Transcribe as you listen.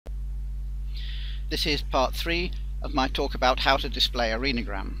This is part 3 of my talk about how to display a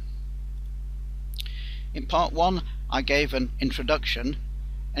renogram. In part 1 I gave an introduction,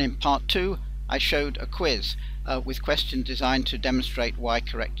 and in part 2 I showed a quiz with questions designed to demonstrate why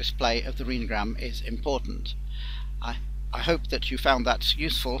correct display of the renogram is important. I hope that you found that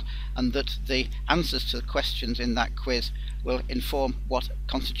useful and that the answers to the questions in that quiz will inform what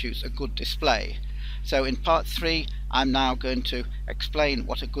constitutes a good display. So in part 3 I'm now going to explain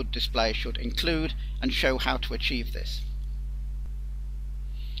what a good display should include and show how to achieve this.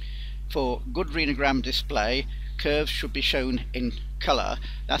 For good renogram display, curves should be shown in colour.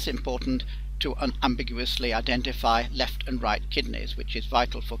 That's important to unambiguously identify left and right kidneys, which is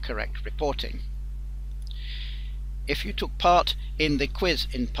vital for correct reporting. If you took part in the quiz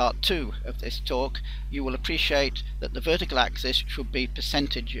in part 2 of this talk, you will appreciate that the vertical axis should be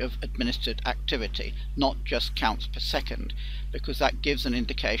percentage of administered activity, not just counts per second, because that gives an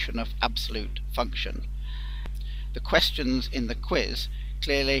indication of absolute function. The questions in the quiz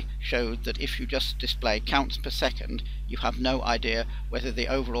clearly showed that if you just display counts per second, you have no idea whether the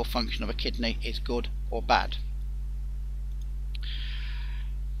overall function of a kidney is good or bad.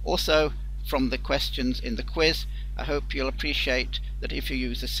 Also, from the questions in the quiz, I hope you'll appreciate that if you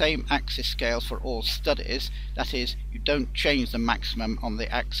use the same axis scales for all studies, that is, you don't change the maximum on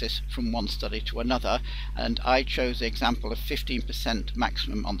the axis from one study to another, and I chose the example of 15%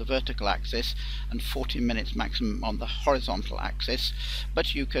 maximum on the vertical axis and 40 minutes maximum on the horizontal axis,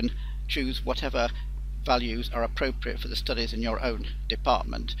 but you can choose whatever values are appropriate for the studies in your own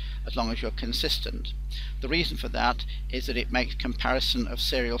department, as long as you're consistent. The reason for that is that it makes comparison of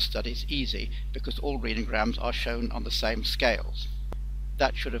serial studies easy, because all renograms are shown on the same scales.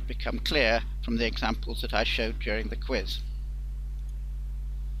 That should have become clear from the examples that I showed during the quiz.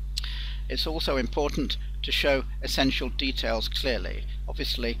 It's also important to show essential details clearly.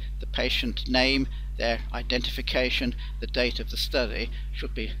 Obviously, the patient name, their identification, the date of the study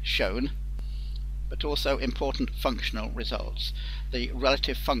should be shown, but also important functional results. The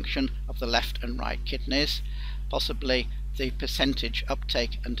relative function of the left and right kidneys, possibly the percentage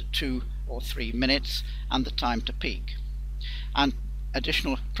uptake under 2 or 3 minutes, and the time to peak. And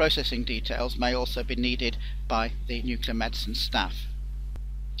additional processing details may also be needed by the nuclear medicine staff.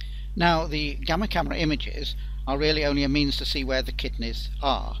 Now, the gamma camera images are really only a means to see where the kidneys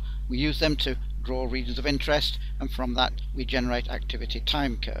are. We use them to draw regions of interest, and from that we generate activity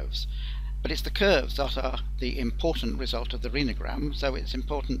time curves. But it's the curves that are the important result of the renogram, so it's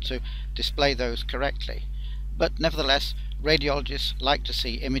important to display those correctly. But nevertheless, radiologists like to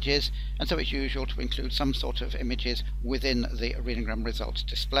see images, and so it's usual to include some sort of images within the renogram results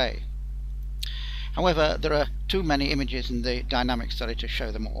display. However, there are too many images in the dynamic study to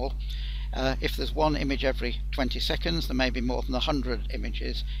show them all. If there's one image every 20 seconds, there may be more than 100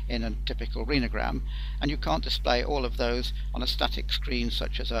 images in a typical renogram, and you can't display all of those on a static screen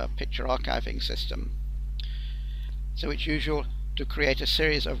such as a picture archiving system. So it's usual to create a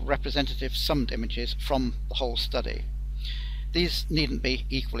series of representative summed images from the whole study. These needn't be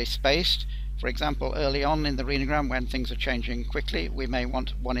equally spaced. For example, early on in the renogram, when things are changing quickly, we may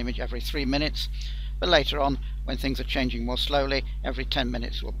want one image every 3 minutes, but later on, when things are changing more slowly, every 10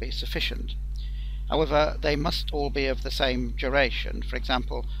 minutes will be sufficient. However, they must all be of the same duration, for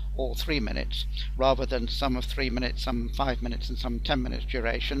example, all 3 minutes, rather than some of 3 minutes, some 5 minutes, and some 10 minutes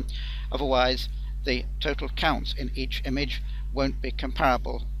duration. Otherwise, the total counts in each image won't be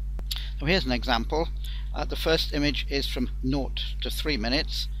comparable. So here's an example. The first image is from 0 to 3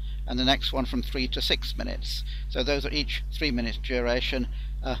 minutes, and the next one from 3 to 6 minutes. So those are each 3 minutes duration,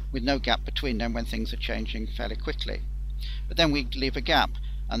 with no gap between them when things are changing fairly quickly. But then we leave a gap,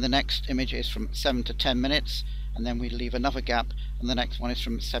 and the next image is from 7 to 10 minutes, and then we leave another gap, and the next one is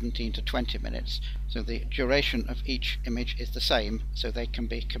from 17 to 20 minutes. So the duration of each image is the same, so they can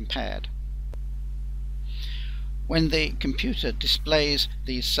be compared. When the computer displays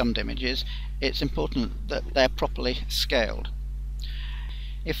these summed images, it's important that they're properly scaled.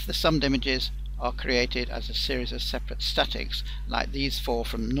 If the summed images are created as a series of separate statics, like these four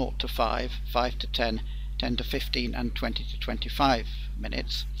from 0 to 5, 5 to 10, 10 to 15, and 20 to 25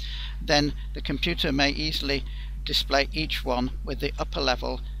 minutes, then the computer may easily display each one with the upper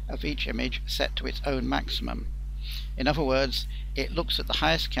level of each image set to its own maximum. In other words, it looks at the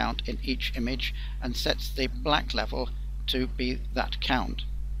highest count in each image and sets the black level to be that count.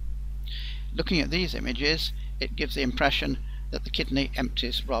 Looking at these images, it gives the impression that the kidney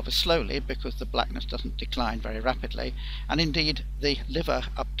empties rather slowly because the blackness doesn't decline very rapidly, and indeed the liver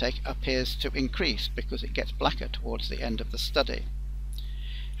uptake appears to increase because it gets blacker towards the end of the study.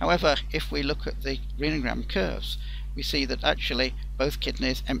 However, if we look at the renogram curves, we see that actually both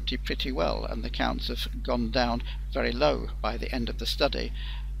kidneys empty pretty well, and the counts have gone down very low by the end of the study.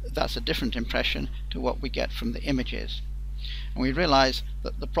 That's a different impression to what we get from the images. And we realize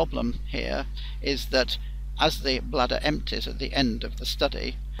that the problem here is that as the bladder empties at the end of the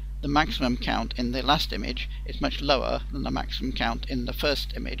study, the maximum count in the last image is much lower than the maximum count in the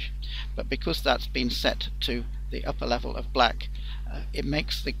first image. But because that's been set to the upper level of black, it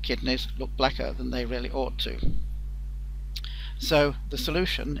makes the kidneys look blacker than they really ought to. So the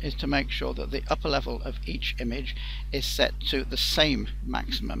solution is to make sure that the upper level of each image is set to the same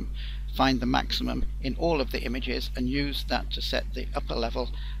maximum. Find the maximum in all of the images and use that to set the upper level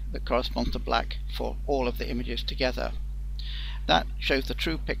that corresponds to black for all of the images together. That shows the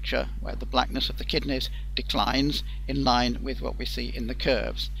true picture where the blackness of the kidneys declines in line with what we see in the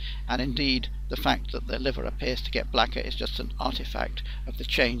curves, and indeed the fact that the liver appears to get blacker is just an artifact of the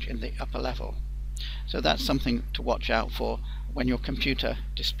change in the upper level. So that's something to watch out for when your computer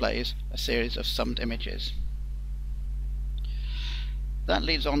displays a series of summed images. That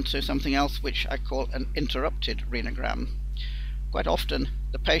leads on to something else which I call an interrupted renogram. Quite often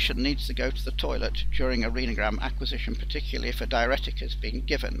the patient needs to go to the toilet during a renogram acquisition, particularly if a diuretic is being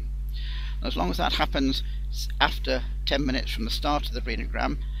given. And as long as that happens after 10 minutes from the start of the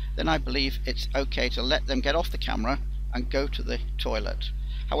renogram, then I believe it's okay to let them get off the camera and go to the toilet.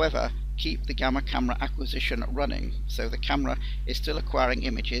 However, keep the gamma camera acquisition running, so the camera is still acquiring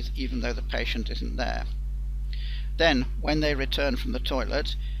images even though the patient isn't there. Then, when they return from the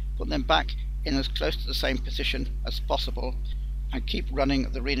toilet, put them back in as close to the same position as possible and keep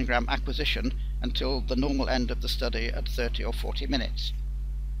running the renogram acquisition until the normal end of the study at 30 or 40 minutes.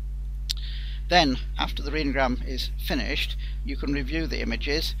 Then, after the renogram is finished, you can review the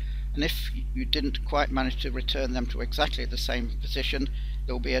images, and if you didn't quite manage to return them to exactly the same position,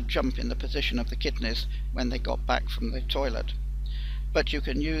 there will be a jump in the position of the kidneys when they got back from the toilet. But you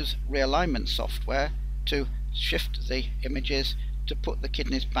can use realignment software to shift the images to put the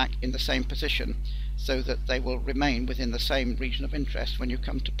kidneys back in the same position so that they will remain within the same region of interest when you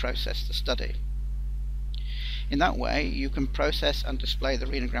come to process the study. In that way you can process and display the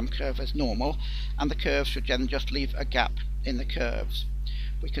renogram curve as normal, and the curves should then just leave a gap in the curves.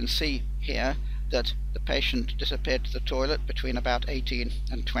 We can see here that the patient disappeared to the toilet between about 18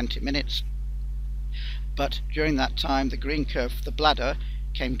 and 20 minutes, but during that time the green curve for the bladder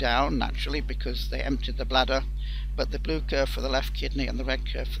came down naturally because they emptied the bladder, but the blue curve for the left kidney and the red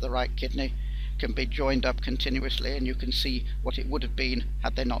curve for the right kidney can be joined up continuously, and you can see what it would have been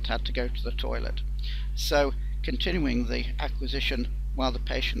had they not had to go to the toilet. So continuing the acquisition while the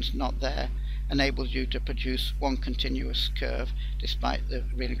patient's not there enables you to produce one continuous curve despite the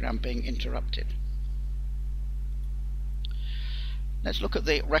renogram being interrupted. Let's look at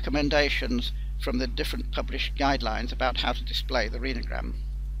the recommendations from the different published guidelines about how to display the renogram.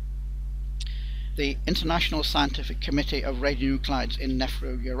 The International Scientific Committee of Radionuclides in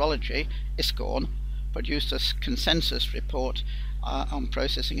Nephrurology, ISCORN, produced a consensus report on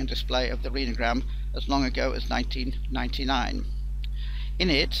processing and display of the renogram as long ago as 1999. In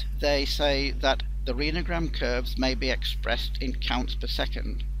it, they say that the renogram curves may be expressed in counts per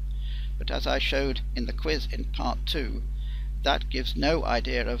second, but as I showed in the quiz in Part 2, that gives no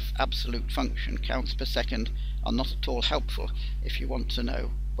idea of absolute function. Counts per second are not at all helpful if you want to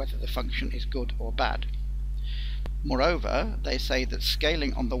know whether the function is good or bad. Moreover, they say that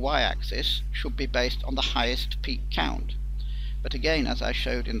scaling on the y-axis should be based on the highest peak count. But again, as I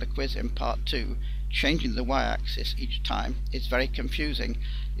showed in the quiz in Part 2, changing the y-axis each time is very confusing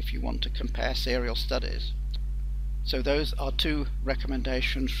if you want to compare serial studies. So those are two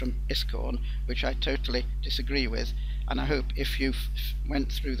recommendations from ISCORN which I totally disagree with, and I hope if you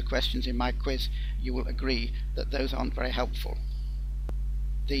went through the questions in my quiz you will agree that those aren't very helpful.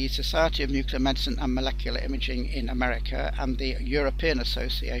 The Society of Nuclear Medicine and Molecular Imaging in America and the European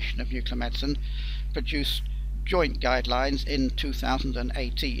Association of Nuclear Medicine produced joint guidelines in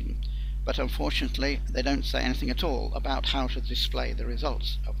 2018, but unfortunately they don't say anything at all about how to display the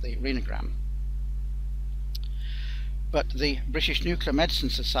results of the renogram. But the British Nuclear Medicine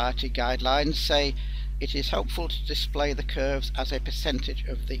Society guidelines say it is helpful to display the curves as a percentage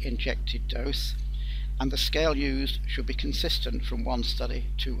of the injected dose, and the scale used should be consistent from one study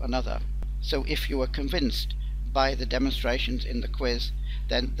to another. So if you are convinced by the demonstrations in the quiz,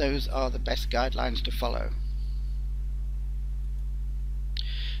 then those are the best guidelines to follow.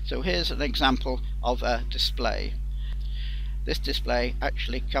 So here's an example of a display. This display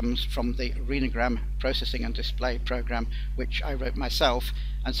actually comes from the Renogram processing and display program which I wrote myself,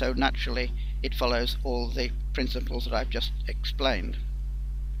 and so naturally it follows all the principles that I've just explained.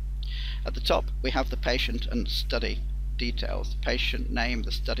 At the top we have the patient and study details, the patient name,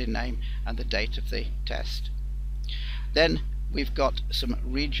 the study name, and the date of the test. Then we've got some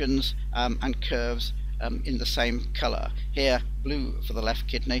regions and curves in the same colour. Here, blue for the left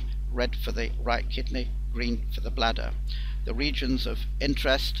kidney, red for the right kidney, green for the bladder. The regions of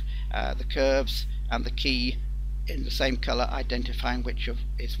interest, the curves, and the key in the same colour, identifying which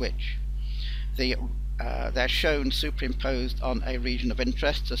is which. They're shown superimposed on a region of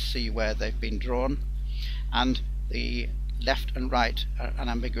interest to see where they've been drawn, and the left and right are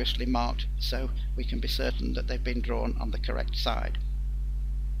unambiguously marked so we can be certain that they've been drawn on the correct side.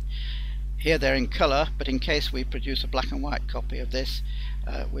 Here they're in colour, but in case we produce a black and white copy of this,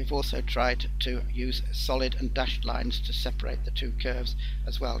 we've also tried to use solid and dashed lines to separate the two curves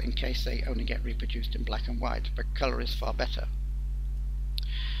as well, in case they only get reproduced in black and white, but colour is far better.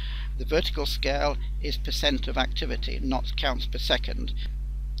 The vertical scale is percent of activity, not counts per second.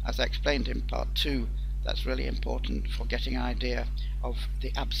 As I explained in part 2, that's really important for getting an idea of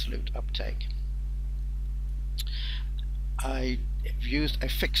the absolute uptake. I've used a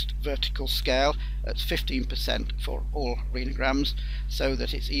fixed vertical scale that's 15% for all renograms, so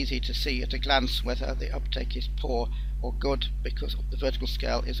that it's easy to see at a glance whether the uptake is poor or good, because the vertical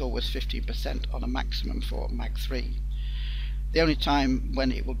scale is always 15% on a maximum for MAG3. The only time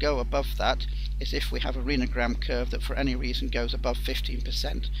when it will go above that is if we have a renogram curve that for any reason goes above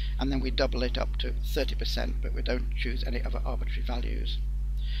 15%, and then we double it up to 30%, but we don't choose any other arbitrary values.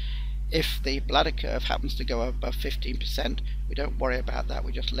 If the bladder curve happens to go above 15%, we don't worry about that,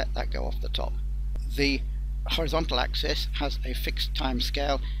 we just let that go off the top. The horizontal axis has a fixed time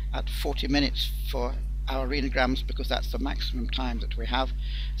scale at 40 minutes for our renograms, because that's the maximum time that we have.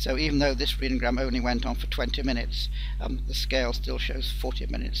 So even though this renogram only went on for 20 minutes, the scale still shows 40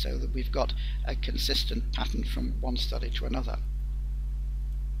 minutes, so that we've got a consistent pattern from one study to another.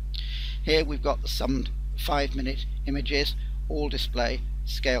 Here we've got the summed 5-minute images, all display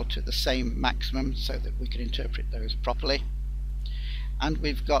scaled to the same maximum so that we can interpret those properly. And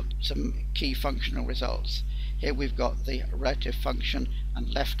we've got some key functional results. Here we've got the relative function and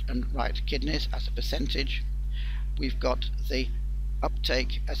left and right kidneys as a percentage. We've got the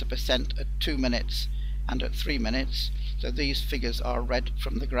uptake as a percent at 2 minutes and at 3 minutes. So these figures are read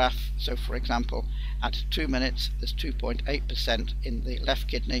from the graph. So for example, at 2 minutes there's 2.8% in the left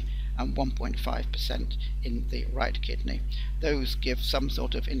kidney and 1.5% in the right kidney. Those give some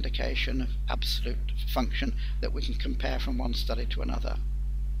sort of indication of absolute function that we can compare from one study to another.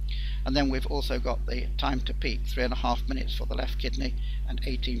 And then we've also got the time to peak, 3.5 minutes for the left kidney and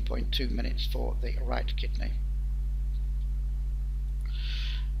 18.2 minutes for the right kidney.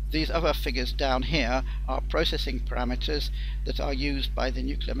 These other figures down here are processing parameters that are used by the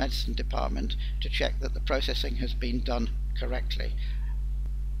nuclear medicine department to check that the processing has been done correctly.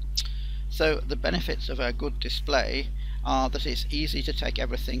 So the benefits of a good display are that it's easy to take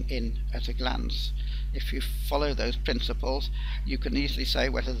everything in at a glance. If you follow those principles, you can easily say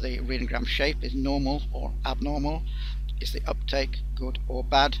whether the renogram shape is normal or abnormal, is the uptake good or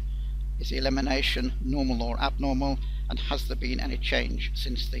bad, is the elimination normal or abnormal, and has there been any change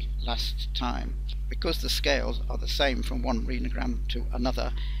since the last time. Because the scales are the same from one renogram to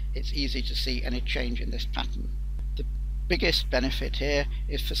another, it's easy to see any change in this pattern. The biggest benefit here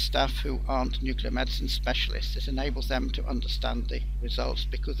is for staff who aren't nuclear medicine specialists. It enables them to understand the results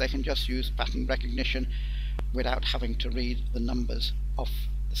because they can just use pattern recognition without having to read the numbers off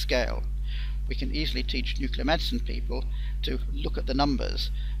the scale. We can easily teach nuclear medicine people to look at the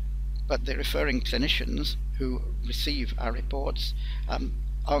numbers, but the referring clinicians who receive our reports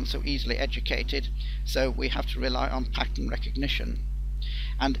aren't so easily educated, so we have to rely on pattern recognition.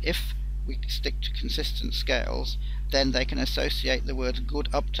 And if we stick to consistent scales, then they can associate the words good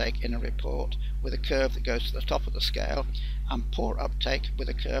uptake in a report with a curve that goes to the top of the scale, and poor uptake with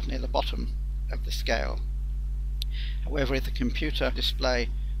a curve near the bottom of the scale. However, if the computer display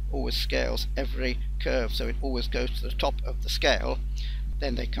always scales every curve so it always goes to the top of the scale,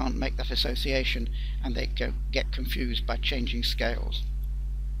 then they can't make that association and they get confused by changing scales.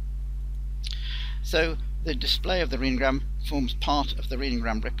 So the display of the renogram forms part of the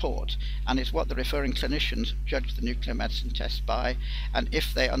renogram report, and it's what the referring clinicians judge the nuclear medicine test by, and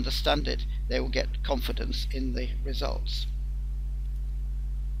if they understand it, they will get confidence in the results.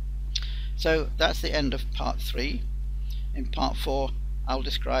 So that's the end of part 3. In part 4, I'll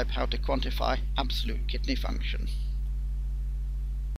describe how to quantify absolute kidney function.